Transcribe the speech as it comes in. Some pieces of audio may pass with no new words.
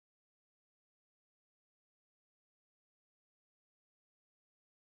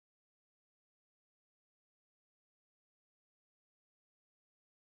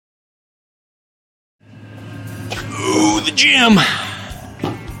the gym.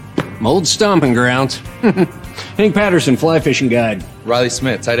 My old stomping grounds. Hank Patterson, fly fishing guide. Riley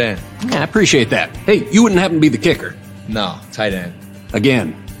Smith, tight end. Yeah, I appreciate that. Hey, you wouldn't happen to be the kicker? No, tight end.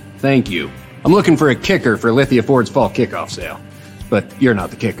 Again, thank you. I'm looking for a kicker for Lithia Ford's fall kickoff sale. But you're not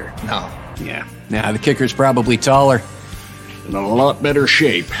the kicker. No. Yeah. Nah, the kicker's probably taller. In a lot better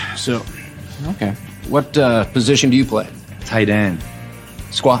shape. So, okay. What position do you play? Tight end.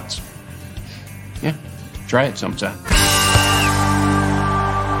 Squats. Yeah. Try it sometime.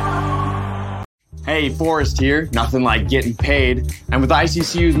 Hey, Forrest here. Nothing like getting paid. And with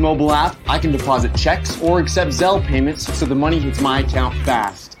ICCU's mobile app, I can deposit checks or accept Zelle payments so the money hits my account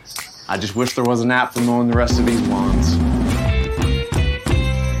fast. I just wish there was an app for mowing the rest of these lawns.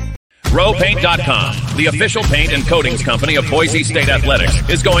 RowPaint.com, the official paint and coatings company of Boise State Athletics,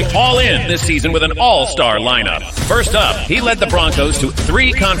 is going all in this season with an all-star lineup. First up, he led the Broncos to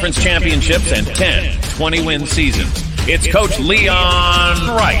 3 conference championships and 10 20-win seasons. It's Coach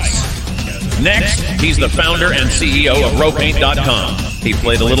Leon Rice. Next, he's the founder and CEO of RowPaint.com. He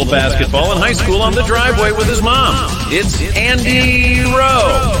played a little basketball in high school on the driveway with his mom. It's Andy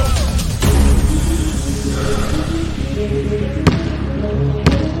Rowe.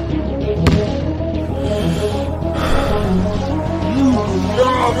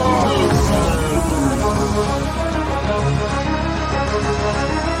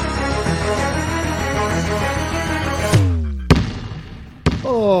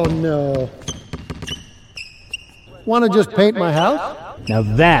 Oh, no. Want to just paint my house? Now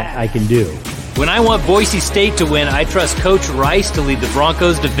that I can do. When I want Boise State to win, I trust Coach Rice to lead the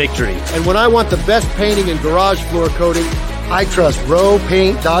Broncos to victory. And when I want the best painting and garage floor coating, I trust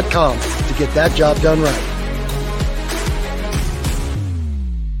RowPaint.com to get that job done right.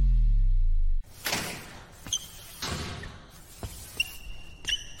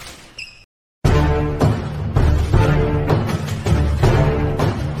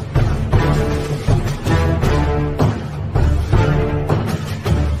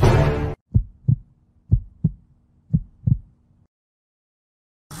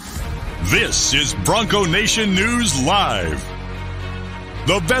 This is Bronco Nation News Live.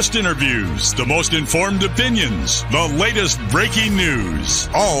 The best interviews, the most informed opinions, the latest breaking news,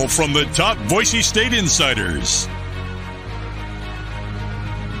 all from the top Boise State insiders.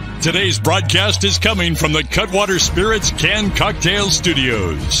 Today's broadcast is coming from the Cutwater Spirits Canned Cocktail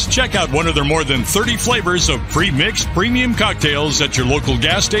Studios. Check out one of their more than 30 flavors of pre-mixed premium cocktails at your local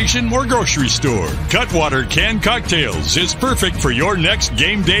gas station or grocery store. Cutwater Canned Cocktails is perfect for your next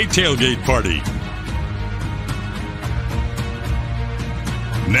game day tailgate party.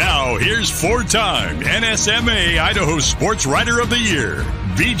 Now, here's 4-time NSMA Idaho Sports Writer of the Year,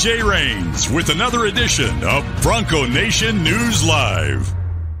 BJ Rains, with another edition of Bronco Nation News Live.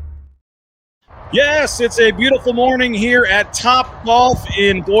 Yes, it's a beautiful morning here at TopGolf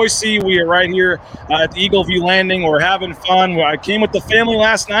in Boise. We are right here at the Eagle View Landing. We're having fun. I came with the family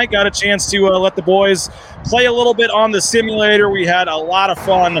last night, got a chance to let the boys play a little bit on the simulator. We had a lot of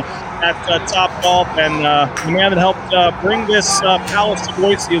fun at TopGolf, and the man that helped bring this palace to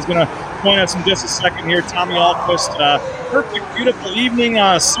Boise is going to join us in just a second here, Tommy Ahlquist. Perfect, beautiful evening,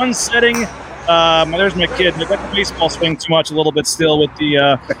 sun setting. There's my kid. I got the baseball swing too much a little bit still with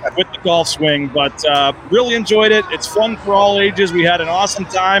the golf swing, but really enjoyed it. It's fun for all ages. We had an awesome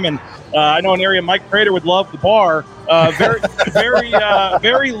time, and I know an area Mike Prater would love, the bar.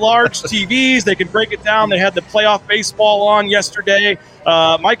 Very large TVs. They can break it down. They had the playoff baseball on yesterday.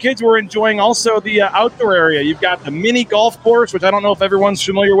 My kids were enjoying also the outdoor area. You've got the mini golf course, which I don't know if everyone's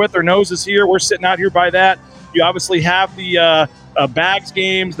familiar with or knows is here. We're sitting out here by that. You obviously have the bags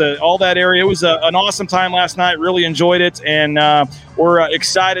games, all that area. It was an awesome time last night. Really enjoyed it, and we're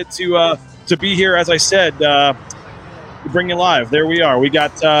excited to be here. As I said, to bring you live. There we are. We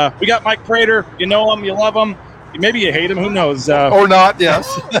got Mike Prater. You know him, you love him. Maybe you hate him. Who knows? Or not?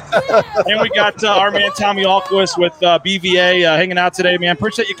 Yes. And we got our man Tommy Ahlquist with BVA hanging out today. Man,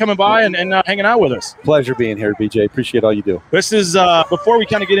 appreciate you coming by and hanging out with us. Pleasure being here, BJ. Appreciate all you do. This is before we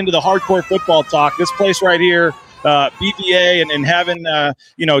kind of get into the hardcore football talk. This place right here. BVA and having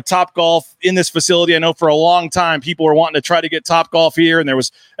TopGolf in this facility. I know for a long time people were wanting to try to get TopGolf here, and I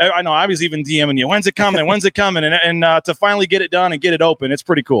was even DMing you, when's it coming and to finally get it done and get it open, it's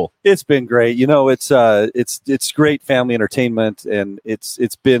pretty cool. It's been great. It's great family entertainment, and it's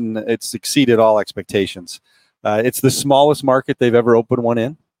exceeded all expectations. It's the smallest market they've ever opened one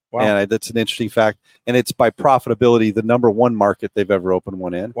in. Wow. And that's an interesting fact, and it's by profitability the number one market they've ever opened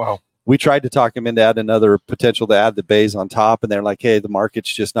one in. Wow. We tried to talk them into add another potential to add the bays on top, and they're like, hey, the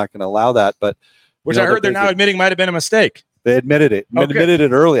market's just not going to allow that. But which I heard they're now admitting might have been a mistake. They admitted it. Okay. Admitted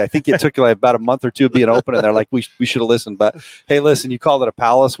it early. I think it took like about a month or two of being open, and they're like, we should have listened. But hey, listen, you called it a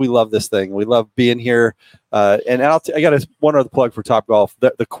palace. We love this thing. We love being here. And I got one other plug for TopGolf.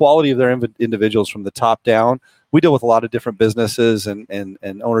 The quality of their individuals from the top down. We deal with a lot of different businesses and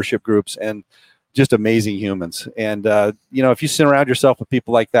ownership groups, and just amazing humans. And, if you sit around yourself with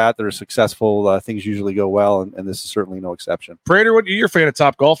people like that are successful, things usually go well. And this is certainly no exception. Prater, you're a fan of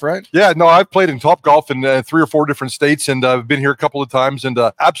TopGolf, right? Yeah, no, I've played in TopGolf in 3 or 4 different states, and I've been here a couple of times, and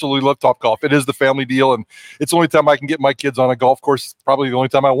absolutely love TopGolf. It is the family deal, and it's the only time I can get my kids on a golf course. Probably the only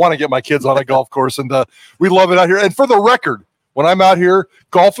time I want to get my kids on a golf course, and we love it out here. And for the record, when I'm out here,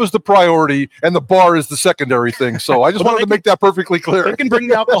 golf is the priority and the bar is the secondary thing. So I just wanted to make that perfectly clear. They can bring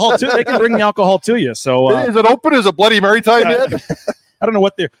the alcohol to you. So is it open? Is it Bloody Mary time yet? I don't know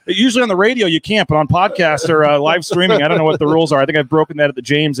what they're usually on the radio. You can't, but on podcasts or live streaming, I don't know what the rules are. I think I've broken that at the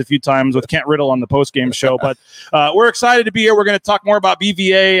James a few times with Kent Riddle on the post-game show. But we're excited to be here. We're going to talk more about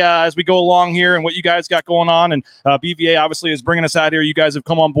BVA as we go along here and what you guys got going on. And BVA obviously is bringing us out here. You guys have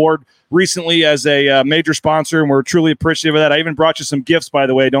come on board recently as a major sponsor, and we're truly appreciative of that. I even brought you some gifts, by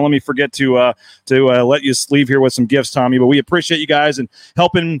the way. Don't let me forget to let you leave here with some gifts, Tommy. But we appreciate you guys and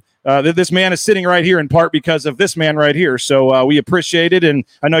helping. This man is sitting right here in part because of this man right here. So we appreciate it. And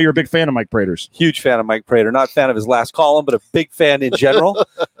I know you're a big fan of Mike Prater's. Huge fan of Mike Prater. Not a fan of his last column, but a big fan in general.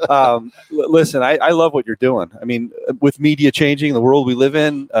 Listen, I love what you're doing. I mean, with media changing, the world we live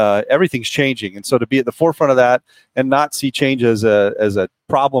in, everything's changing. And so to be at the forefront of that and not see change as a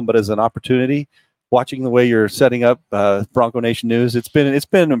problem, but as an opportunity, watching the way you're setting up Bronco Nation News, it's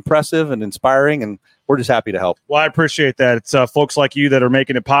been impressive and inspiring, and we're just happy to help. Well, I appreciate that. It's folks like you that are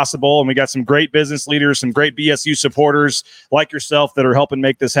making it possible, and we got some great business leaders, some great BSU supporters like yourself that are helping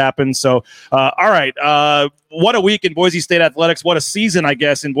make this happen. So, all right, what a week in Boise State athletics. What a season, I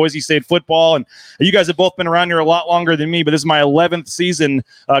guess, in Boise State football. And you guys have both been around here a lot longer than me, but this is my 11th season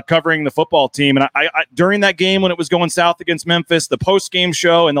covering the football team. And I during that game when it was going south against Memphis, the post-game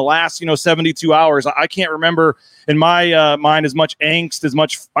show and the last 72 hours, I can't remember in my mind as much angst, as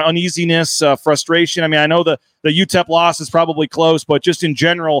much uneasiness, frustration. I mean, I know the UTEP loss is probably close, but just in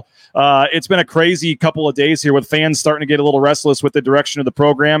general, it's been a crazy couple of days here with fans starting to get a little restless with the direction of the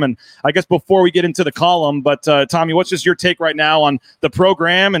program. And I guess before we get into the column, but Tommy, what's just your take right now on the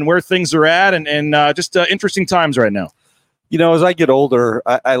program and where things are at and just interesting times right now? As I get older,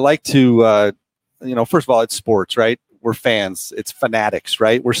 I like to, first of all, it's sports, right? We're fans. It's fanatics,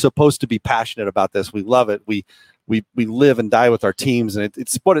 right? We're supposed to be passionate about this. We love it. We live and die with our teams, and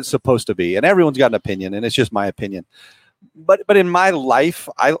it's what it's supposed to be. And everyone's got an opinion, and it's just my opinion. But in my life,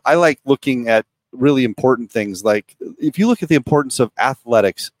 I like looking at really important things. Like if you look at the importance of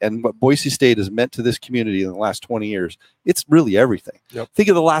athletics and what Boise State has meant to this community in the last 20 years, it's really everything. Yep. Think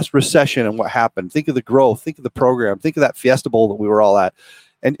of the last recession and what happened. Think of the growth. Think of the program. Think of that Fiesta Bowl that we were all at.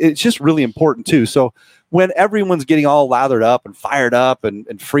 And it's just really important too. So when everyone's getting all lathered up and fired up and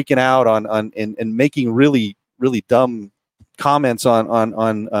freaking out and making really dumb comments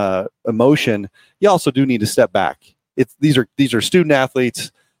on emotion, you also do need to step back. These are student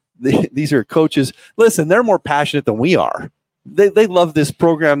athletes. These are coaches. Listen, they're more passionate than we are. They love this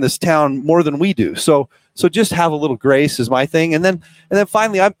program, this town more than we do. So just have a little grace is my thing. And then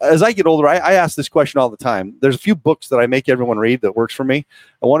finally, as I get older, I ask this question all the time. There's a few books that I make everyone read that works for me.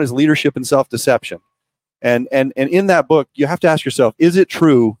 And one is Leadership and Self-Deception. And in that book, you have to ask yourself, is it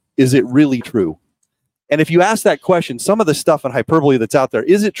true? Is it really true? And if you ask that question, some of the stuff in hyperbole that's out there,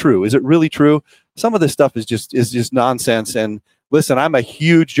 is it true? Is it really true? Some of this stuff is just nonsense. And listen, I'm a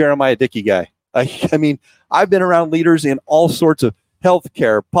huge Jeremiah Dickey guy. I mean, I've been around leaders in all sorts of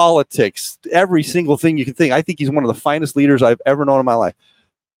healthcare, politics, every single thing you can think. I think he's one of the finest leaders I've ever known in my life.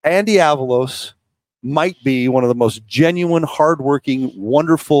 Andy Avalos might be one of the most genuine, hardworking,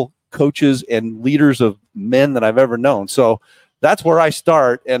 wonderful coaches and leaders of men that I've ever known. So that's where I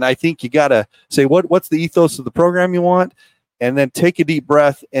start. And I think you got to say, what's the ethos of the program you want? And then take a deep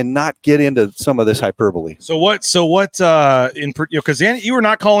breath and not get into some of this hyperbole. So what, because you were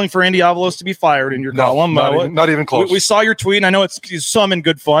not calling for Andy Avalos to be fired in your column. Not even close. We saw your tweet, and I know it's some in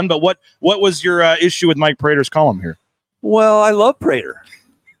good fun, but what was your issue with Mike Prater's column here? Well, I love Prater.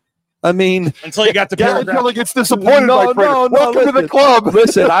 I mean, until you got to paragraph. Until he gets disappointed by Prater. Welcome to the club.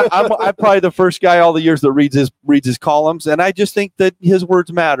 Listen, I'm probably the first guy all the years that reads his columns, and I just think that his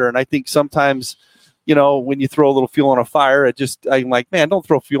words matter. And I think sometimes, when you throw a little fuel on a fire, I'm like, man, don't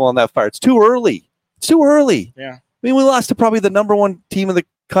throw fuel on that fire. It's too early. It's too early. Yeah. I mean, we lost to probably the number one team in the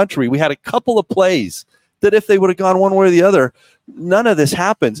country. We had a couple of plays that if they would have gone one way or the other, none of this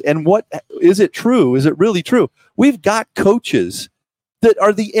happens. And what is it true? Is it really true? We've got coaches that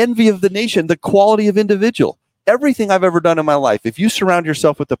are the envy of the nation, the quality of individual. everything I've ever done in my life, if you surround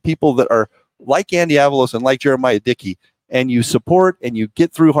yourself with the people that are like Andy Avalos and like Jeremiah Dickey, and you support and you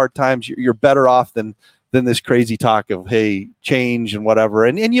get through hard times, you're better off than this crazy talk of, hey, change and whatever.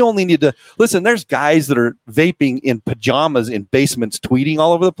 And you only need to listen. There's guys that are vaping in pajamas in basements, tweeting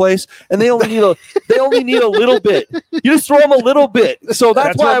all over the place, and they only need a little bit. You just throw them a little bit. So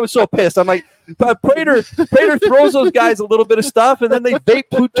that's why I was so pissed. I'm like, Prater throws those guys a little bit of stuff, and then they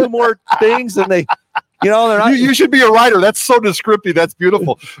vape two more things, and they. They're not. You should be a writer. That's so descriptive. That's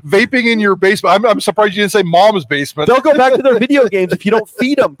beautiful. Vaping in your basement. I'm surprised you didn't say mom's basement. They'll go back to their video games if you don't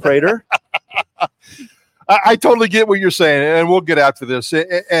feed them, Prater. I totally get what you're saying, and we'll get after this.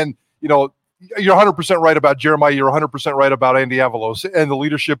 And you're 100% right about Jeremiah. You're 100% right about Andy Avalos and the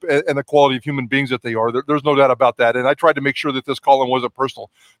leadership and the quality of human beings that they are. There's no doubt about that. And I tried to make sure that this column wasn't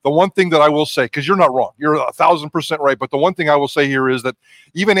personal. The one thing that I will say, because you're not wrong, you're 1,000% right. But the one thing I will say here is that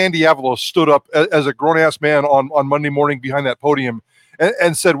even Andy Avalos stood up as a grown-ass man on Monday morning behind that podium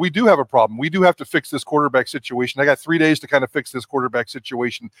and said, we do have a problem. We do have to fix this quarterback situation. I got 3 days to kind of fix this quarterback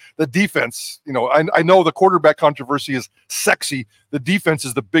situation. The defense, I know the quarterback controversy is sexy. The defense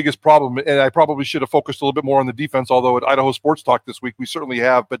is the biggest problem, and I probably should have focused a little bit more on the defense, although at Idaho Sports Talk this week, we certainly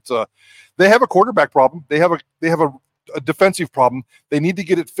have. But they have a quarterback problem. They have a defensive problem. They need to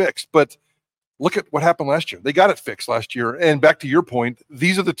get it fixed. But look at what happened last year. They got it fixed last year. And back to your point,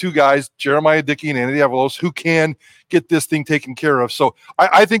 these are the two guys, Jeremiah Dickey and Andy Avalos, who can get this thing taken care of. So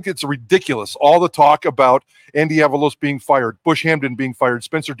I think it's ridiculous. All the talk about Andy Avalos being fired, Bush Hamden being fired,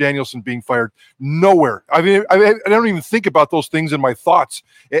 Spencer Danielson being fired, nowhere. I mean, I don't even think about those things in my thoughts.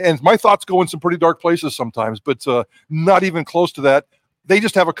 And my thoughts go in some pretty dark places sometimes, but not even close to that. They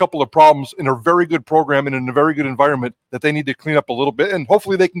just have a couple of problems in a very good program and in a very good environment that they need to clean up a little bit. And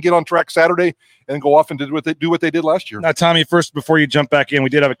hopefully they can get on track Saturday and go off and do what they did last year. Now, Tommy, first, before you jump back in, we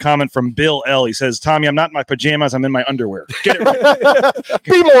did have a comment from Bill L. He says, Tommy, I'm not in my pajamas. I'm in my underwear. Get it right.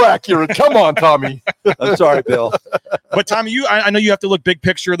 Be more accurate. Come on, Tommy. I'm sorry, Bill. But Tommy, I know you have to look big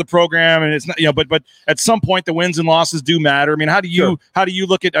picture of the program, and it's not, but at some point the wins and losses do matter. I mean, how do you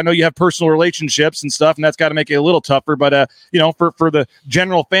look at? I know you have personal relationships and stuff, and that's got to make it a little tougher. But for the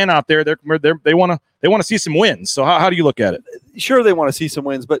general fan out there, they want to see some wins. So how do you look at it? Sure, they want to see some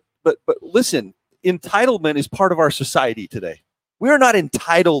wins, but listen, entitlement is part of our society today. We are not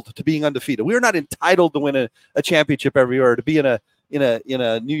entitled to being undefeated. We are not entitled to win a championship every year, or to be in a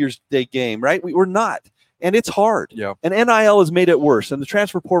New Year's Day game, right? We're not. And it's hard. Yeah. And NIL has made it worse, and the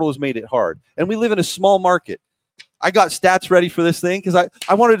transfer portal has made it hard. And we live in a small market. I got stats ready for this thing because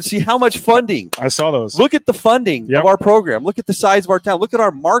I wanted to see how much funding. I saw those. Look at the funding of our program. Look at the size of our town. Look at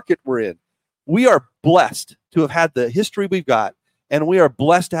our market we're in. We are blessed to have had the history we've got, and we are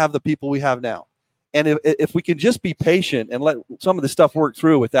blessed to have the people we have now. And if we can just be patient and let some of the stuff work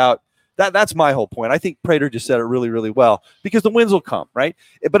through without that, that's my whole point. I think Prater just said it really, really well, because the wins will come, right?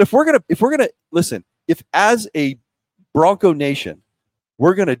 But if we're gonna listen, if as a Bronco Nation,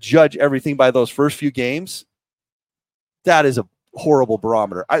 we're gonna judge everything by those first few games, that is a horrible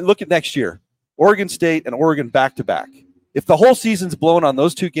barometer. I look at next year, Oregon State and Oregon back to back. If the whole season's blown on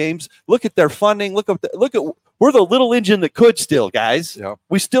those two games, look at their funding. Look at we're the little engine that could still, guys. Yeah.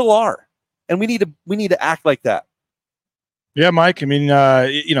 We still are, and we need to act like that. Yeah, Mike. I mean,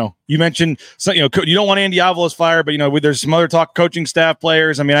 you mentioned you don't want Andy Avalos fired, but there's some other talk, coaching staff,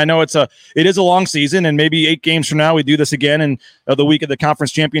 players. I mean, I know it is a long season, and maybe 8 games from now we do this again, and the week of the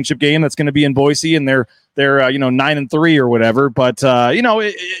conference championship game that's going to be in Boise, and they're 9-3 or whatever. But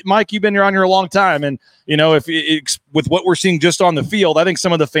Mike, you've been around here a long time, and if with what we're seeing just on the field, I think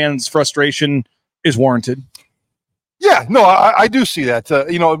some of the fans' frustration is warranted. Yeah, no, I do see that.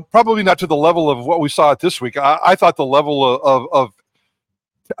 Probably not to the level of what we saw this week. I thought the level of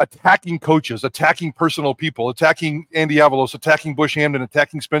attacking coaches, attacking personal people, attacking Andy Avalos, attacking Bush Hamden,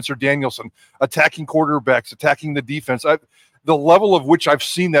 attacking Spencer Danielson, attacking quarterbacks, attacking the defense. The level of which I've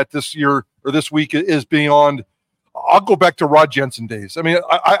seen that this year or this week is beyond. I'll go back to Rod Jensen days. I mean,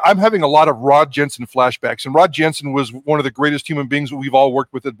 I'm having a lot of Rod Jensen flashbacks, and Rod Jensen was one of the greatest human beings that we've all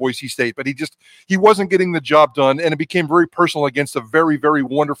worked with at Boise State, but he wasn't getting the job done, and it became very personal against a very, very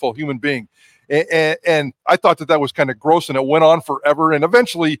wonderful human being. And I thought that was kind of gross, and it went on forever, and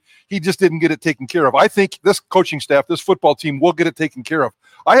eventually he just didn't get it taken care of. I think this coaching staff, this football team will get it taken care of.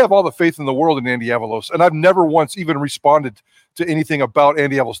 I have all the faith in the world in Andy Avalos, and I've never once even responded to anything about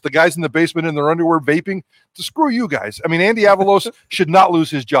Andy Avalos. The guys in the basement in their underwear vaping, to screw you guys. I mean, Andy Avalos should not lose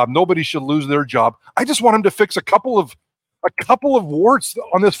his job. Nobody should lose their job. I just want him to fix a couple of a couple of warts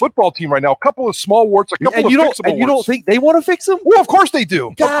on this football team right now. A couple of small warts. A couple of fixable warts. You don't think they want to fix them? Well, of course they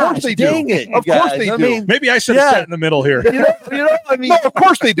do. Gosh, of course they dang do. It, of course they do. Maybe I should have sat in the middle here. I mean, no, of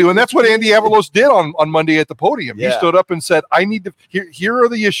course they do, and that's what Andy Avalos did on Monday at the podium. He stood up and said, "I need to. Here are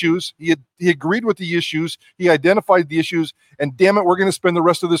the issues." He agreed with the issues. He identified the issues, and damn it, we're going to spend the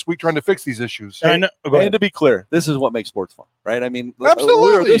rest of this week trying to fix these issues. And to be clear, this is what makes sports fun, right? I mean,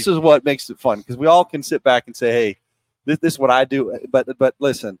 absolutely, this is what makes it fun because we all can sit back and say, "Hey, this is what I do." But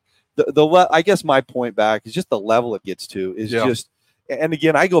listen, I guess my point back is just the level it gets to is just. And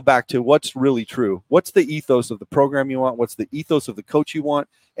again, I go back to what's really true. What's the ethos of the program you want? What's the ethos of the coach you want?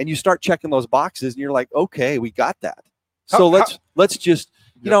 And you start checking those boxes, and you're like, okay, we got that. So let's just,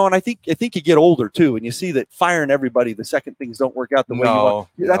 and I think you get older too, and you see that firing everybody the second things don't work out the way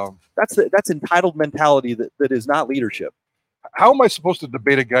you want. That's entitled mentality that is not leadership. How am I supposed to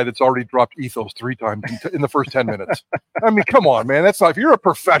debate a guy that's already dropped ethos 3 times in the first 10 minutes? I mean, come on, man. That's not. If you're a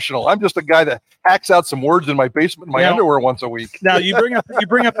professional, I'm just a guy that hacks out some words in my basement in my underwear once a week. Now you bring up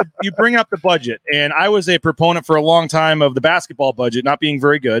the budget, and I was a proponent for a long time of the basketball budget not being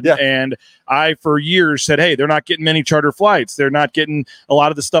very good. Yeah. And I for years said, hey, they're not getting many charter flights. They're not getting a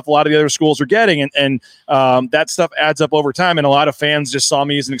lot of the stuff a lot of the other schools are getting, and that stuff adds up over time. And a lot of fans just saw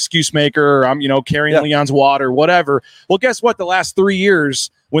me as an excuse maker. Or I'm carrying Leon's water, whatever. Well, guess what? The last 3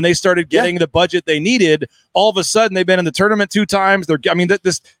 years, when they started getting the budget they needed, all of a sudden they've been in the tournament 2 times.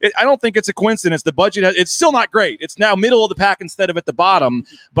 I don't think it's a coincidence. The budget, it's still not great. It's now middle of the pack instead of at the bottom.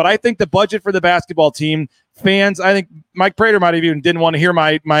 But I think the budget for the basketball team, fans, I think Mike Prater might have even didn't want to hear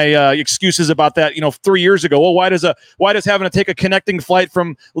my excuses about that, 3 years ago. Well, why does having to take a connecting flight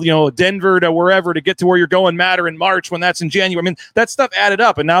from Denver to wherever to get to where you're going matter in March when that's in January? I mean, that stuff added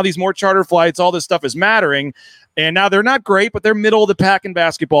up, and now these more charter flights, all this stuff is mattering. And now they're not great, but they're middle of the pack in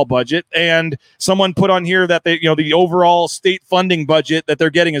basketball budget. And someone put on here that the overall state funding budget that they're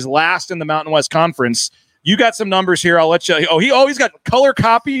getting is last in the Mountain West Conference. You got some numbers here. I'll let you. He's got color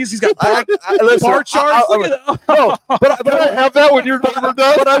copies. He's got bar charts. But I have that when you're done.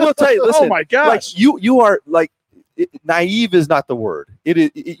 But I will tell you. Listen, oh my gosh, you are naive is not the word.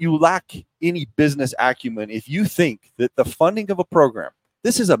 You lack any business acumen if you think that the funding of a program.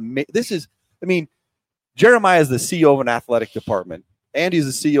 Jeremiah is the CEO of an athletic department.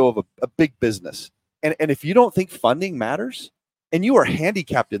 Andy's the CEO of a big business. And if you don't think funding matters, and you are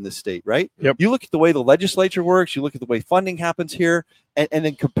handicapped in this state, right? Yep. You look at the way the legislature works, you look at the way funding happens here, and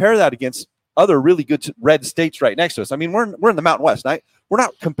then compare that against other really good red states right next to us. I mean, we're in the Mountain West, right? We're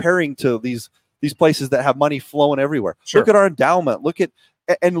not comparing to these places that have money flowing everywhere. Sure. Look at our endowment. Look at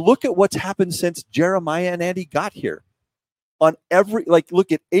what's happened since Jeremiah and Andy got here.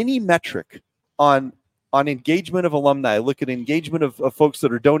 Look at any metric on engagement of alumni, look at engagement of folks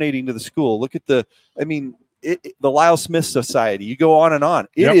that are donating to the school. Look at the Lyle Smith Society. You go on and on.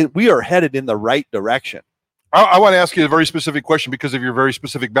 We are headed in the right direction. I want to ask you a very specific question because of your very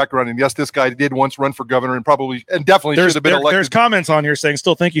specific background. And yes, this guy did once run for governor and definitely should have been elected. There's comments on here saying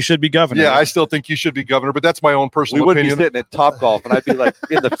still think you should be governor. Yeah, I still think you should be governor, but that's my own personal opinion. We wouldn't be sitting at TopGolf, and I'd be like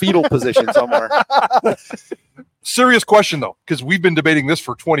in the fetal position somewhere. Serious question, though, because we've been debating this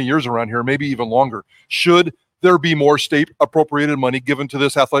for 20 years around here, maybe even longer. Should there be more state appropriated money given to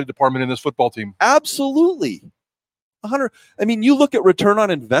this athletic department and this football team? Absolutely. 100. I mean, you look at return on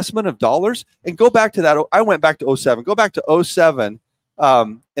investment of dollars and go back to that. I went back to 2007. Go back to 2007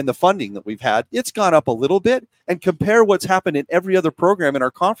 and the funding that we've had. It's gone up a little bit, and compare what's happened in every other program in our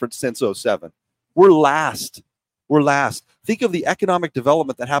conference since 2007. We're last. Think of the economic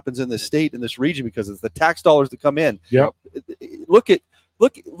development that happens in this state, in this region, because it's the tax dollars that come in. Yep. Look at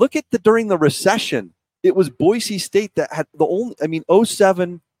during the recession, it was Boise State that had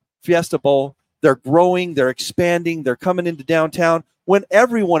 2007 Fiesta Bowl. They're growing, they're expanding, they're coming into downtown when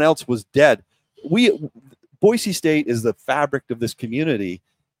everyone else was dead. Boise State is the fabric of this community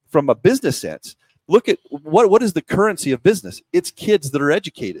from a business sense. Look at what is the currency of business? It's kids that are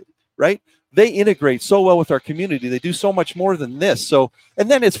educated, right? They integrate so well with our community. They do so much more than this. So, and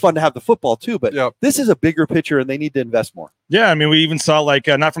then it's fun to have the football too, but This is a bigger picture and they need to invest more. Yeah. I mean, we even saw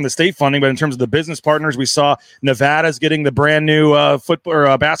not from the state funding, but in terms of the business partners, we saw Nevada's getting the brand new football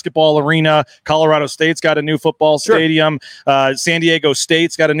or basketball arena. Colorado State's got a new football stadium. San Diego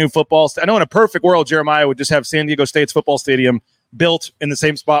State's got a new football. I know in a perfect world, Jeremiah would just have San Diego State's football stadium built in the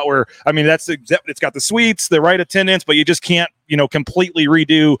same spot where, it's got the suites, the right attendance, but you just can't, completely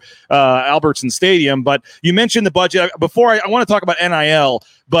redo Albertson Stadium. But you mentioned the budget before. I want to talk about NIL,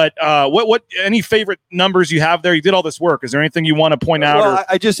 but what any favorite numbers you have there? You did all this work. Is there anything you want to point out? Well,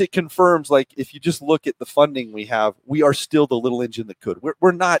 it confirms, if you just look at the funding we have, we are still the little engine that could.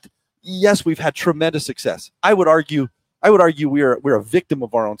 We're not. Yes, we've had tremendous success. I would argue I would argue we're a victim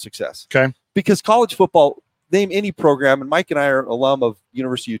of our own success. Okay. Because college football, name any program, and Mike and I are alum of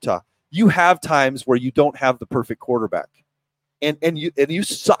University of Utah. You have times where you don't have the perfect quarterback, and you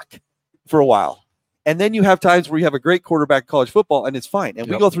suck for a while. And then you have times where you have a great quarterback in college football, and it's fine. And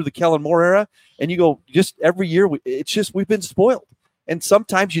we go through the Kellen Moore era, and you go just every year. We've been spoiled. And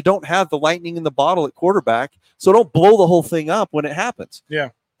sometimes you don't have the lightning in the bottle at quarterback, so don't blow the whole thing up when it happens. Yeah.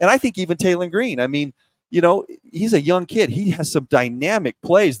 And I think even Taylor Green, I mean, he's a young kid. He has some dynamic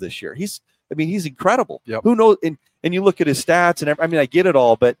plays this year. He's incredible. Yep. Who knows? And you look at his stats, and I mean, I get it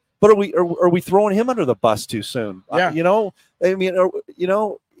all, but are we throwing him under the bus too soon? Yeah.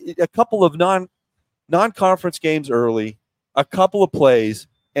 A couple of non-conference games early, a couple of plays,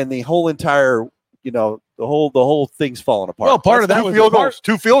 and the whole entire, the whole thing's falling apart. Well, part of that was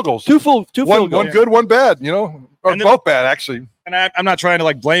two field goals, one good, one bad. Or both bad actually. And I'm not trying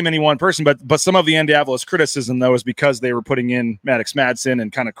to blame any one person, but some of the Andy Avalos criticism though is because they were putting in Maddox Madsen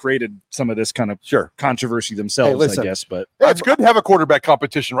and kind of created some of this kind of controversy themselves, I guess. But it's good to have a quarterback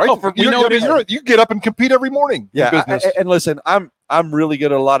competition, right? You get up and compete every morning. Yeah, and listen, I'm really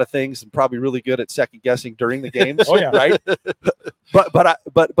good at a lot of things and probably really good at second guessing during the games. Oh yeah, right.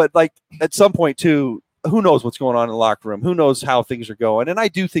 But like at some point too, who knows what's going on in the locker room? Who knows how things are going? And I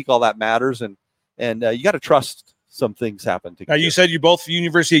do think all that matters, and you got to trust some things happen. Now, you said you both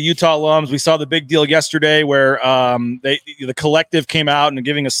University of Utah alums. We saw the big deal yesterday where the collective came out and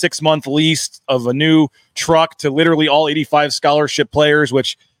giving a 6-month lease of a new truck to literally all 85 scholarship players,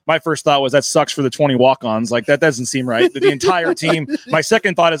 which my first thought was that sucks for the 20 walk-ons. Like, that doesn't seem right. The entire team. My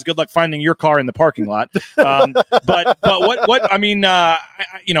second thought is good luck finding your car in the parking lot. But what I mean,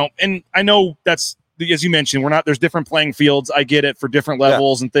 and I know that's, as you mentioned, there's different playing fields. I get it for different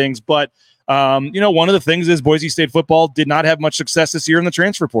levels and things, but one of the things is Boise State football did not have much success this year in the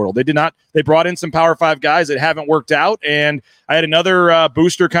transfer portal. They brought in some Power 5 guys that haven't worked out. And I had another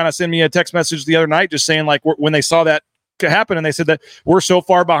booster kind of send me a text message the other night just saying, like, when they saw that happen, and they said that we're so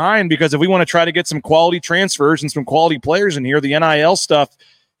far behind because if we want to try to get some quality transfers and some quality players in here, the NIL stuff,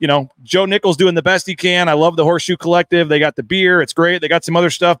 Joe Nichols doing the best he can. I love the Horseshoe Collective. They got the beer. It's great. They got some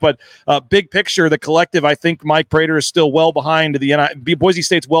other stuff, but big picture, the collective, I think Mike Prater is still well behind Boise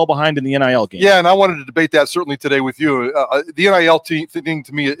State's well behind in the NIL game. Yeah, and I wanted to debate that certainly today with you. The NIL thing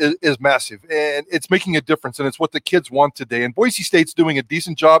to me is massive, and it's making a difference, and it's what the kids want today. And Boise State's doing a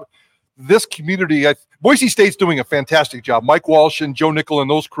decent job. This community, Boise State's doing a fantastic job. Mike Walsh and Joe Nickel and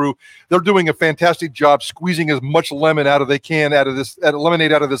those crew, they're doing a fantastic job squeezing as much lemonade out of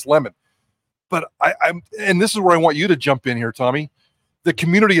this lemon. But and this is where I want you to jump in here, Tommy. The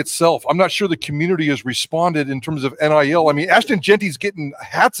community itself, I'm not sure the community has responded in terms of NIL. I mean, Ashton Genty's getting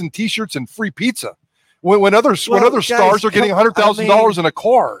hats and T-shirts and free pizza. When other stars are getting $100,000 in a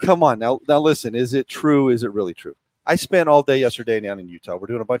car. Come on now listen, is it true? Is it really true? I spent all day yesterday down in Utah. We're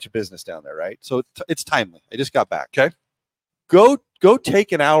doing a bunch of business down there, right? So it's timely. I just got back. Okay. Go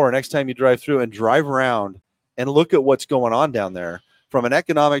take an hour next time you drive through and drive around and look at what's going on down there from an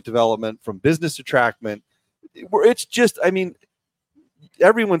economic development, from business attractment. It's just, I mean,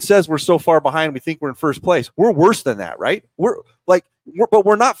 everyone says we're so far behind. We think we're in first place. We're worse than that, right? But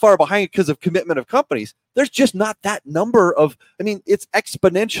we're not far behind because of commitment of companies. There's just not that number of, it's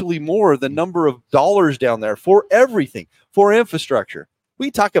exponentially more the number of dollars down there for everything, for infrastructure.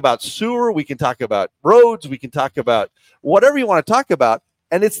 We talk about sewer, we can talk about roads, we can talk about whatever you want to talk about.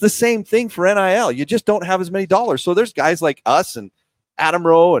 And it's the same thing for NIL. You just don't have as many dollars. So there's guys like us and Adam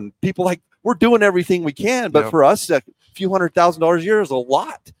Rowe and people like, we're doing everything we can. But for us, a few $100,000 a year is a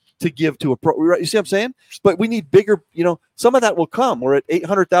lot to give to a pro. You see what I'm saying? But we need bigger, some of that will come. We're at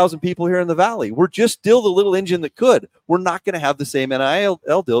 800,000 people here in the Valley. We're just still the little engine that could. We're not going to have the same NIL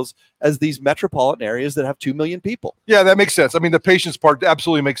deals as these metropolitan areas that have 2 million people. Yeah, that makes sense. I mean, the patience part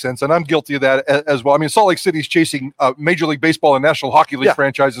absolutely makes sense. And I'm guilty of that as well. I mean, Salt Lake City's chasing Major League Baseball and National Hockey League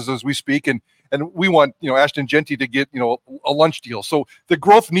franchises as we speak. And we want, Ashton Genty to get, a lunch deal. So the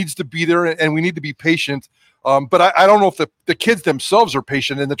growth needs to be there and we need to be patient. But I don't know if the kids themselves are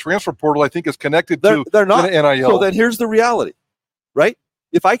patient, and the transfer portal, I think, is connected to they're not. NIL. So then here's the reality, right?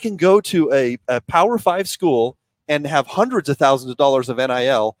 If I can go to a Power 5 school and have hundreds of thousands of dollars of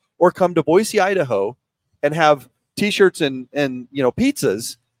NIL, or come to Boise, Idaho, and have T-shirts and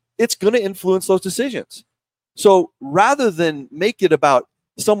pizzas, it's going to influence those decisions. So rather than make it about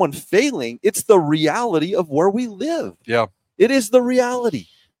someone failing, it's the reality of where we live. Yeah, it is the reality.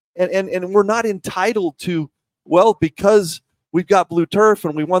 And we're not entitled to, because we've got blue turf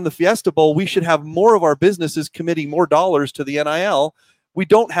and we won the Fiesta Bowl, we should have more of our businesses committing more dollars to the NIL. We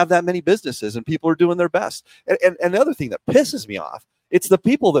don't have that many businesses, and people are doing their best. And the other thing that pisses me off, it's the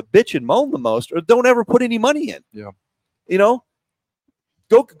people that bitch and moan the most or don't ever put any money in. Yeah.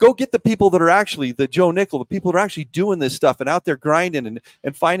 Go get the people that are actually the Joe Nickel, the people that are actually doing this stuff and out there grinding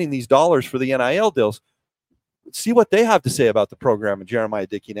and finding these dollars for the NIL deals. See what they have to say about the program and Jeremiah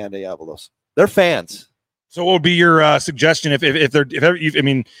Dickey and Andy Avalos. They're fans. So what would be your suggestion if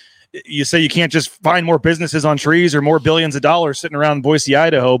you say you can't just find more businesses on trees or more billions of dollars sitting around Boise,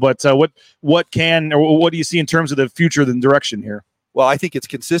 Idaho, but what do you see in terms of the future, the direction here? Well, I think it's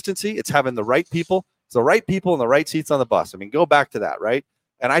consistency. It's having the right people. It's the right people in the right seats on the bus. I mean, go back to that, right?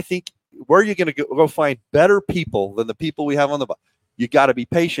 And I think where are you going to go find better people than the people we have on the bus? You got to be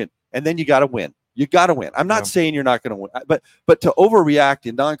patient, and then you got to win. You got to win. I'm not saying you're not going to win, but to overreact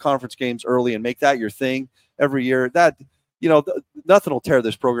in non-conference games early and make that your thing every year, that nothing will tear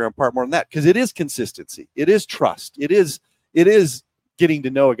this program apart more than that, because it is consistency. It is trust. It is getting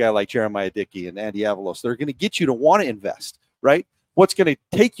to know a guy like Jeremiah Dickey and Andy Avalos. They're going to get you to want to invest, right? What's going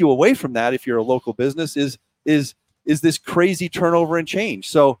to take you away from that if you're a local business is this crazy turnover and change.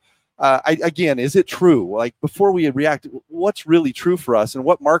 So again, is it true? Like, before we react, what's really true for us, and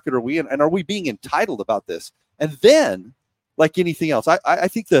what market are we in, and are we being entitled about this? And then, like anything else, I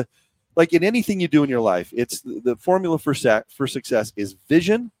think like in anything you do in your life, it's the formula for success is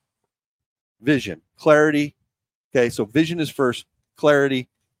vision, clarity. Okay, so vision is first, clarity,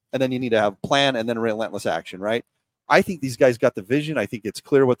 and then you need to have a plan and then relentless action, right? I think these guys got the vision. I think it's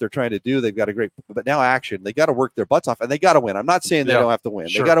clear what they're trying to do. They've got a great, but now action. They got to work their butts off, and they got to win. I'm not saying they don't have to win.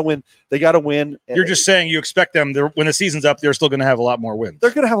 Sure. They got to win. They got to win. You're just saying you expect them, when the season's up, they're still going to have a lot more wins.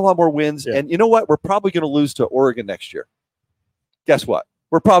 They're going to have a lot more wins. Yeah. And you know what? We're probably going to lose to Oregon next year. Guess what?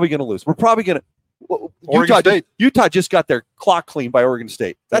 We're probably going to lose. We're probably going to. Utah just got their clock cleaned by Oregon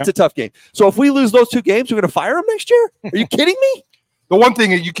State. That's a tough game. So if we lose those two games, we're going to fire them next year? Are you kidding me? The one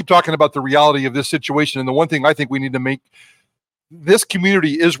thing, you keep talking about the reality of this situation, and the one thing I think we need to make, this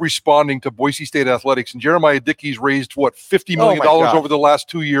community is responding to Boise State athletics, and Jeremiah Dickey's raised $50 million over the last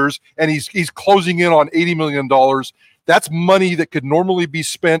 2 years, and he's closing in on $80 million. That's money that could normally be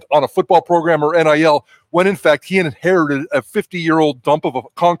spent on a football program or NIL, when in fact he inherited a 50-year-old dump of a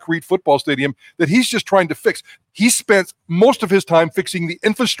concrete football stadium that he's just trying to fix. He spent most of his time fixing the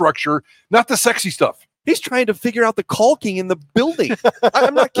infrastructure, not the sexy stuff. He's trying to figure out the caulking in the building.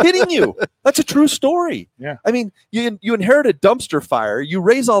 I'm not kidding you. That's a true story. Yeah. I mean, you inherit a dumpster fire. You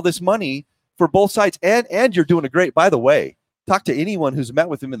raise all this money for both sides, and you're doing a great, by the way, talk to anyone who's met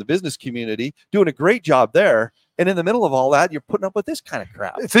with him in the business community, doing a great job there. And in the middle of all that, you're putting up with this kind of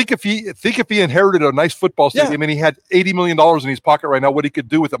crap. Think if he inherited a nice football stadium and he had $80 million in his pocket right now, what he could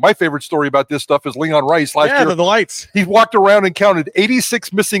do with it. My favorite story about this stuff is Leon Rice last year. The lights. He walked around and counted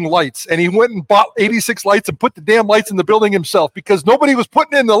 86 missing lights, and he went and bought 86 lights and put the damn lights in the building himself because nobody was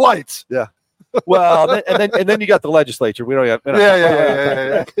putting in the lights. Yeah. Well, and then you got the legislature. We don't have.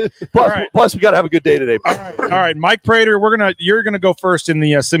 Yeah. Plus, we got to have a good day today. All right, Mike Prater, you're gonna go first in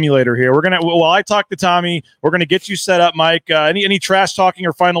the simulator here. While I talk to Tommy, we're gonna get you set up, Mike. Any trash talking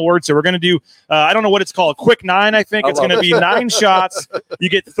or final words? So we're gonna do. I don't know what it's called. Quick 9, I think. It's gonna be 9 shots. You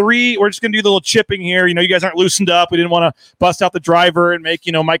get 3. We're just gonna do the little chipping here. You guys aren't loosened up. We didn't want to bust out the driver and make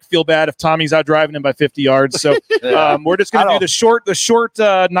Mike feel bad if Tommy's out driving him by 50 yards. So we're just gonna do the short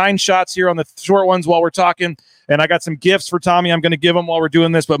 9 shots here on the short ones while we're talking, and I got some gifts for Tommy. I'm going to give him while we're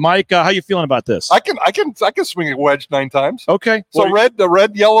doing this. But Mike, how you feeling about this? I can swing a wedge 9 times. Okay, so red,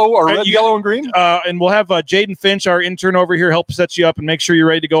 yellow, or red, yellow, and green. And we'll have Jaden Finch, our intern over here, help set you up and make sure you're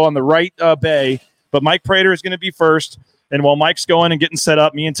ready to go on the right bay. But Mike Prater is going to be first, and while Mike's going and getting set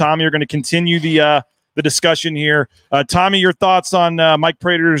up, me and Tommy are going to continue the discussion here. Tommy, your thoughts on Mike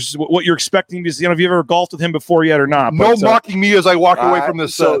Prater's, what you're expecting to see? Have you ever golfed with him before yet or not? No mocking me as I walk away from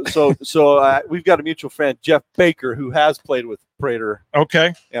this. So we've got a mutual friend, Jeff Baker, who has played with Prater.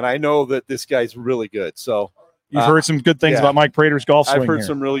 Okay. And I know that this guy's really good. So you've heard some good things about Mike Prater's golf swing. I've heard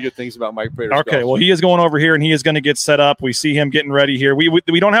some really good things about Mike Prater's golf swing. Well, he is going over here, and he is going to get set up. We see him getting ready here.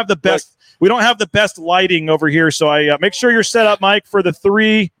 We don't have the best. We don't have the best lighting over here, so I make sure you're set up, Mike, for the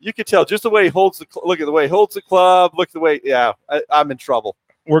 3. You can tell just the way he holds look at the way he holds the club. Look at the way. Yeah, I'm in trouble.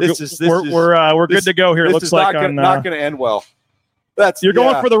 We're good to go here. It looks like not going to end well. You're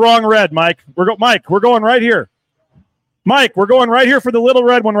going for the wrong red, Mike. Mike, we're going right here. Mike, we're going right here for the little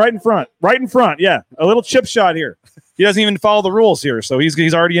red one, right in front. Right in front. Yeah, a little chip shot here. He doesn't even follow the rules here, so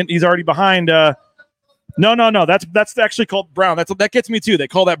he's already behind. No. That's actually called brown. That gets me too. They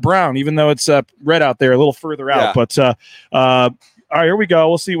call that brown, even though it's red out there, a little further out. Yeah. But all right, here we go.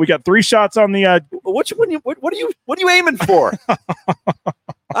 We'll see. We got 3 shots on the. What are you aiming for?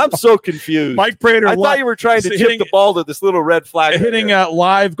 I'm so confused. Mike Prater. I thought you were trying to tip the ball to this little red flag. Hitting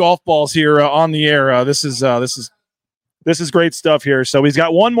live golf balls here on the air. This is great stuff here. So he's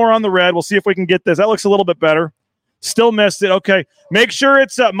got 1 more on the red. We'll see if we can get this. That looks a little bit better. Still missed it. Okay. Make sure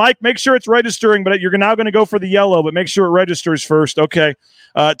it's Mike. Make sure it's registering, but you're now going to go for the yellow. But make sure it registers first. Okay.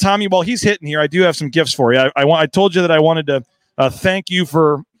 Tommy, while he's hitting here, I do have some gifts for you. I told you that I wanted to thank you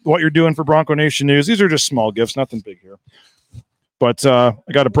for what you're doing for Bronco Nation News. These are just small gifts, nothing big here. But I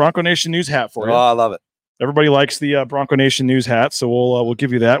got a Bronco Nation News hat for you. Oh, I love it. Everybody likes the Bronco Nation News hat, so we'll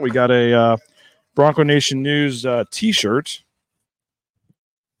give you that. We got a Bronco Nation News T-shirt.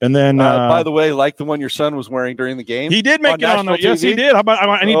 And then, by the way, like the one your son was wearing during the game, he did make it on. Yes, he did. How about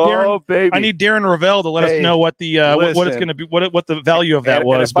I need Darren? Baby. I need Darren Ravel to let us know what the what it's going to be, what the value of that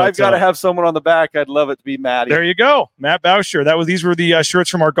was. And if I've got to have someone on the back, I'd love it to be Matty. There you go, Matt Boucher. These were the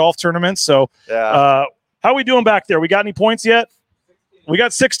shirts from our golf tournament. So, yeah. How are we doing back there? We got any points yet? We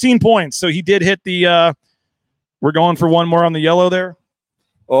got 16 points. So he did hit the. We're going for one more on the yellow there.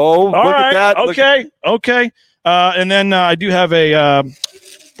 Oh, look at that! Okay. And then I do have a.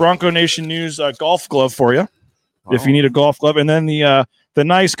 Bronco Nation News golf glove for you, if you need a golf glove. And then the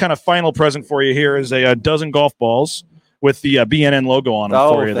nice kind of final present for you here is a dozen golf balls with the BNN logo on them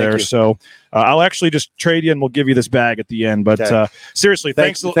for you there. So I'll actually just trade you and we'll give you this bag at the end. But seriously,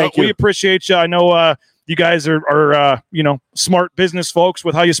 thanks. Thank you. We appreciate you. I know you guys are smart business folks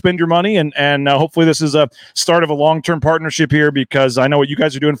with how you spend your money, and hopefully this is a start of a long-term partnership here, because I know what you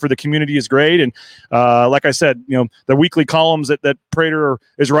guys are doing for the community is great. And like I said, the weekly columns that Prater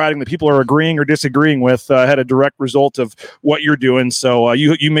is writing that people are agreeing or disagreeing with had a direct result of what you're doing. So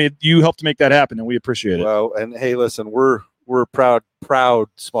you helped to make that happen, and we appreciate it. Well, and hey, listen, we're proud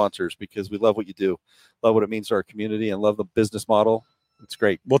sponsors because we love what you do, love what it means to our community, and love the business model. It's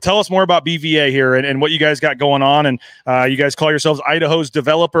great. Well, tell us more about BVA here and what you guys got going on. And you guys call yourselves Idaho's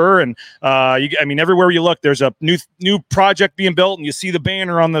developer. And everywhere you look, there's a new project being built, and you see the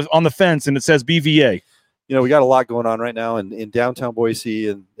banner on the fence, and it says BVA. We got a lot going on right now in downtown Boise,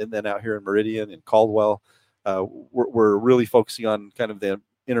 and then out here in Meridian and Caldwell. We're really focusing on kind of the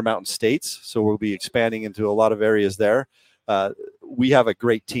Intermountain states, so we'll be expanding into a lot of areas there. We have a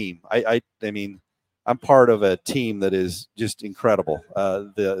great team. I mean. I'm part of a team that is just incredible.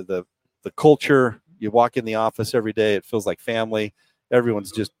 The culture, you walk in the office every day, it feels like family.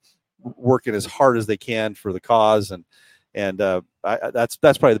 Everyone's just working as hard as they can for the cause. And that's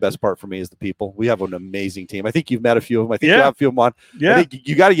probably the best part for me is the people. We have an amazing team. I think you've met a few of them. I think you have a few of them on. Yeah. I think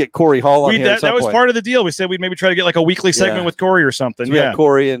you got to get Corey Hall on here. That was part of the deal. We said we'd maybe try to get like a weekly segment with Corey or something. So we have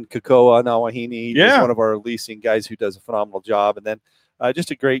Corey and Kakoa Nawahini. Yeah. He's one of our leasing guys who does a phenomenal job. And then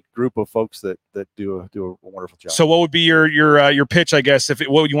just a great group of folks that do a wonderful job. So, what would be your pitch, I guess,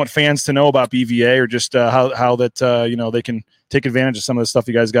 what you want fans to know about BVA, or just how that they can take advantage of some of the stuff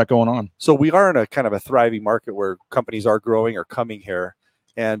you guys got going on? So, we are in a kind of a thriving market where companies are growing or coming here,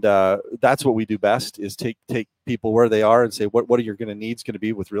 and that's what we do best is take people where they are and say what are your needs going to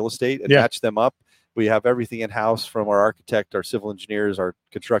be with real estate, and match them up. We have everything in house from our architect, our civil engineers, our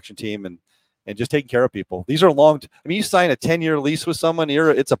construction team, and just taking care of people. These are you sign a 10-year lease with someone,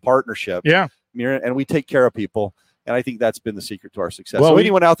 it's a partnership. Yeah. And we take care of people. And I think that's been the secret to our success. Well, so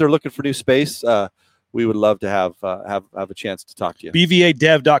anyone out there looking for new space, we would love to have a chance to talk to you.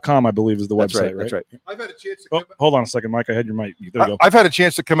 BVAdev.com, I believe, is the website, right? That's right. I've had a chance to hold on a second, Mike. I had your mic. There you go. I've had a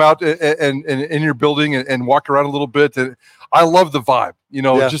chance to come out and in your building and walk around a little bit. And I love the vibe,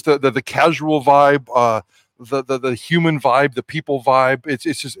 just the casual vibe, the human vibe, the people vibe.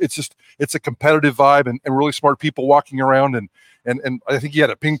 It's a competitive vibe and really smart people walking around. And I think you had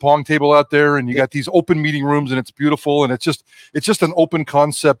a ping pong table out there, and you got these open meeting rooms, and it's beautiful. And it's just an open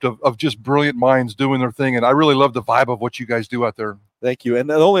concept of just brilliant minds doing their thing. And I really love the vibe of what you guys do out there. Thank you. And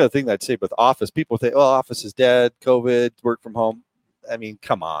the only other thing that I'd say with office, people think, office is dead, COVID, work from home. I mean,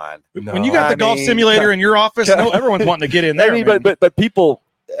 come on. When you got the golf simulator in your office, everyone's wanting to get in there. But people,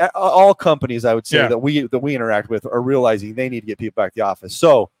 all companies, I would say that we interact with are realizing they need to get people back to the office.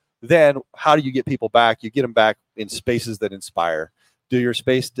 So then how do you get people back? You get them back in spaces that inspire. Do your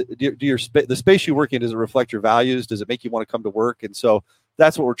space, the space you work in, does it reflect your values? Does it make you want to come to work? And so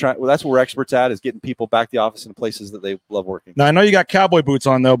that's what we're trying. Well, that's what we're experts at, is getting people back to the office in places that they love working. Now, I know you got cowboy boots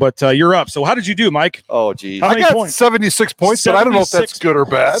on though, but you're up. So how did you do, Mike? Oh, geez. I got 76 points, but I don't know if that's good or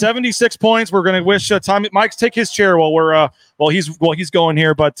bad. 76 points. We're going to wish Tommy. Mike's take his chair while he's going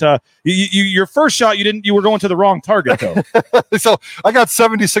here. But your first shot, you were going to the wrong target though. So I got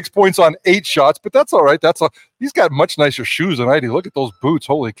 76 points on 8 shots, but that's all right. He's got much nicer shoes than I do. Look at those boots.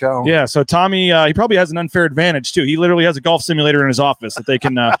 Holy cow. Yeah. So Tommy, he probably has an unfair advantage too. He literally has a golf simulator in his office that they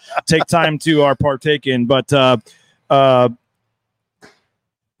can take time to partake in. But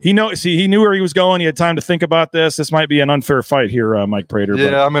he knew where he was going. He had time to think about this. This might be an unfair fight here, Mike Prater.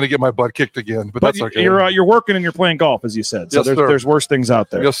 Yeah, I'm going to get my butt kicked again, but that's okay. You're working and you're playing golf, as you said. So yes, there's worse things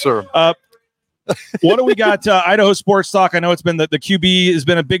out there. Yes, sir. What do we got? Idaho Sports Talk. I know it's been the QB has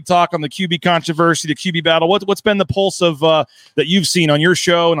been a big talk on the QB controversy, the QB battle. What's been the pulse of that you've seen on your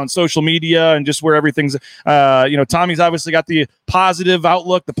show and on social media and just where everything's, Tommy's obviously got the positive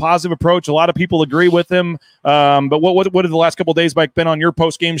outlook, the positive approach. A lot of people agree with him. But what have the last couple of days, Mike, been on your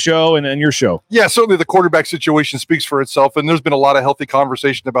post-game show and your show? Yeah, certainly the quarterback situation speaks for itself, and there's been a lot of healthy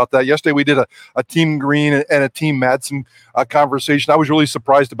conversation about that. Yesterday we did a Team Green and a Team Madsen conversation. I was really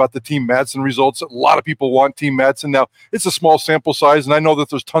surprised about the Team Madsen results. A lot of people want Team Madsen. Now, it's a small sample size, and I know that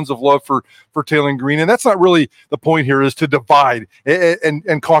there's tons of love for Taylor Green, and that's not really the point here, is to divide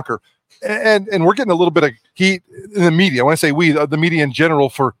and conquer. And we're getting a little bit of heat in the media. When I say we, the media in general,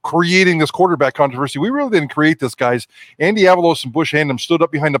 for creating this quarterback controversy. We really didn't create this, guys. Andy Avalos and Bush Handem stood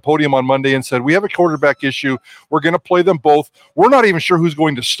up behind the podium on Monday and said, we have a quarterback issue. We're going to play them both. We're not even sure who's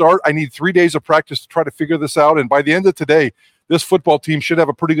going to start. I need 3 days of practice to try to figure this out. And by the end of today, this football team should have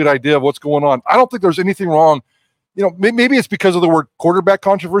a pretty good idea of what's going on. I don't think there's anything wrong. Maybe it's because of the word quarterback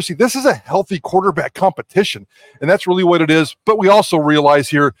controversy. This is a healthy quarterback competition, and that's really what it is. But we also realize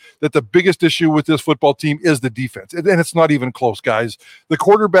here that the biggest issue with this football team is the defense, and it's not even close, guys. The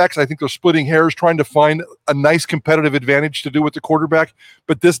quarterbacks, I think they're splitting hairs, trying to find a nice competitive advantage to do with the quarterback,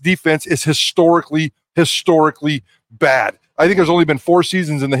 but this defense is historically bad. I think there's only been 4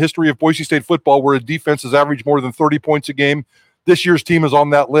 seasons in the history of Boise State football where a defense has averaged more than 30 points a game. This year's team is on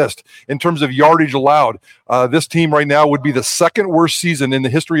that list. In terms of yardage allowed, this team right now would be the second worst season in the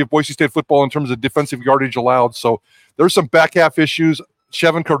history of Boise State football in terms of defensive yardage allowed. So there's some back half issues.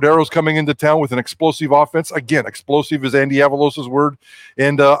 Chevin Cordero's coming into town with an explosive offense. Again, explosive is Andy Avalos' word.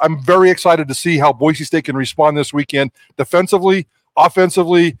 And I'm very excited to see how Boise State can respond this weekend defensively,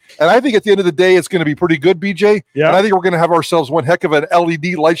 offensively, and I think at the end of the day, it's going to be pretty good, BJ. Yeah. And I think we're going to have ourselves one heck of an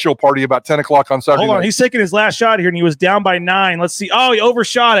LED light show party about 10 o'clock on Saturday night. Hold on. He's taking his last shot here, and he was down by 9. Let's see. Oh, he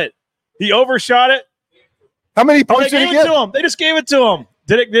overshot it. How many points did he get? They just gave it to him.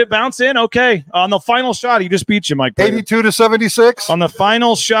 Did it bounce in? Okay. On the final shot, he just beat you, Mike Prater. 82-76. On the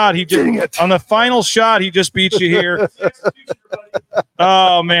final shot, he just beat you here.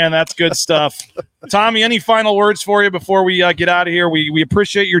 Oh man, that's good stuff. Tommy, any final words for you before we get out of here? We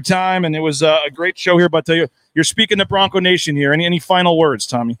appreciate your time, and it was a great show here. But you're speaking to Bronco Nation here. Any final words,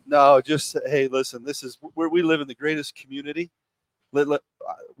 Tommy? No, just hey, listen. This is where we live in the greatest community. Let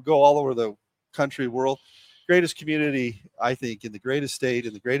go all over the country, world. Greatest community, I think, in the greatest state,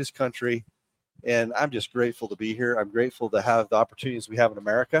 in the greatest country. And I'm just grateful to be here. I'm grateful to have the opportunities we have in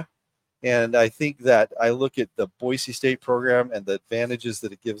America. And I think that I look at the Boise State program and the advantages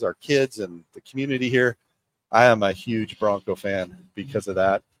that it gives our kids and the community here. I am a huge Bronco fan because of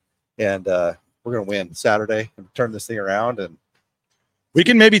that. And we're going to win Saturday and turn this thing around. And we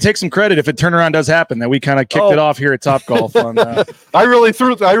can maybe take some credit if a turnaround does happen, that we kind of kicked it off here at TopGolf. I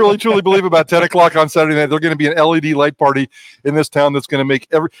really truly believe about 10 o'clock on Saturday night, there's going to be an LED light party in this town that's going to make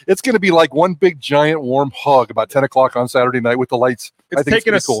it's going to be like one big giant warm hug about 10 o'clock on Saturday night with the lights. It's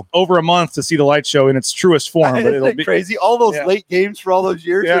taken us over a month to see the light show in its truest form. But it'll be crazy. All those late games for all those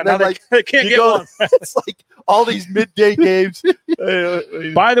years. Yeah, and then they can't get one. It's like all these midday games.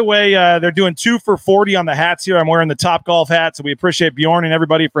 By the way, they're doing 2 for $40 on the hats here. I'm wearing the TopGolf hat, so we appreciate Bjorn and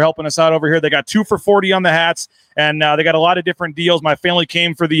everybody for helping us out over here. They got 2 for $40 on the hats, and they got a lot of different deals. My family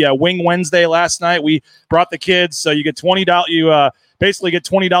came for the Wing Wednesday last night. We brought the kids, so you get $20. You basically get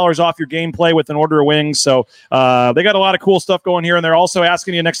 $20 off your gameplay with an order of wings. So they got a lot of cool stuff going here, and they're also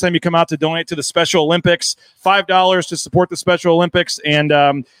asking you next time you come out to donate to the Special Olympics, $5 to support the Special Olympics, and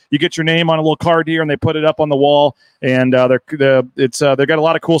you get your name on a little card here, and they put it up on the wall. And they got a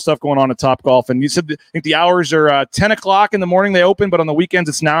lot of cool stuff going on at TopGolf. And you said I think the hours are 10 o'clock in the morning they open, but on the weekends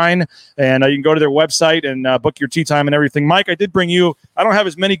it's 9. And you can go to their website and book your tee time and everything. Mike, I did bring you. I don't have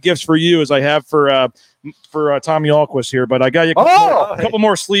as many gifts for you as I have for Tommy Ahlquist here, but I got you a couple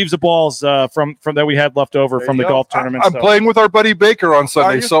more sleeves of balls from that we had left over from the golf tournament. I'm playing with our buddy Baker on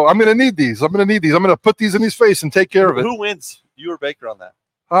Sunday, so I'm going to need these. I'm going to put these in his face and take care of it. Who wins? You or Baker on that?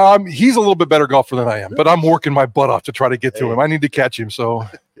 He's a little bit better golfer than I am, but I'm working my butt off to try to get to him. I need to catch him. So,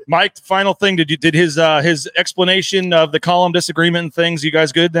 Mike, final thing, did his explanation of the column disagreement and things? You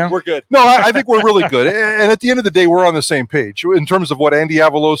guys good now? We're good. No, I think we're really good. And at the end of the day, we're on the same page in terms of what Andy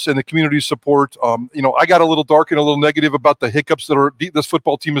Avalos and the community support. I got a little dark and a little negative about the hiccups that this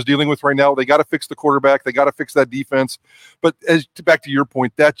football team is dealing with right now. They got to fix the quarterback. They got to fix that defense. But back to your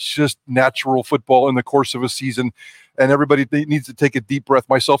point, that's just natural football in the course of a season. and everybody needs to take a deep breath,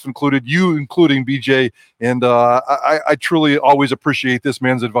 myself included, you including BJ. And I truly always appreciate this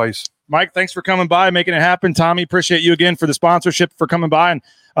man's advice. Mike, thanks for coming by, making it happen. Tommy, appreciate you again for the sponsorship, for coming by. And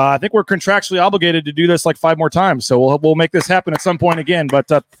I think we're contractually obligated to do this like 5 more times. So we'll make this happen at some point again.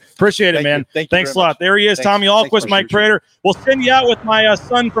 But appreciate it, man. Thanks a lot. There he is, Tommy Ahlquist, Mike Prater. We'll send you out with my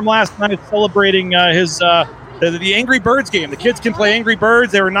son from last night celebrating his the Angry Birds game. The kids can play Angry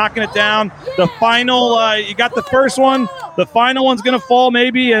Birds. They were knocking it down. The final, you got the first one. The final one's going to fall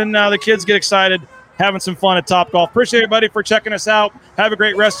maybe, and the kids get excited. Having some fun at Topgolf. Appreciate everybody for checking us out. Have a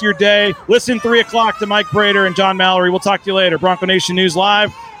great rest of your day. Listen 3 o'clock to Mike Prater and John Mallory. We'll talk to you later. Bronco Nation News Live,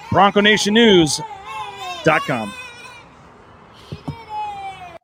 BroncoNationNews.com.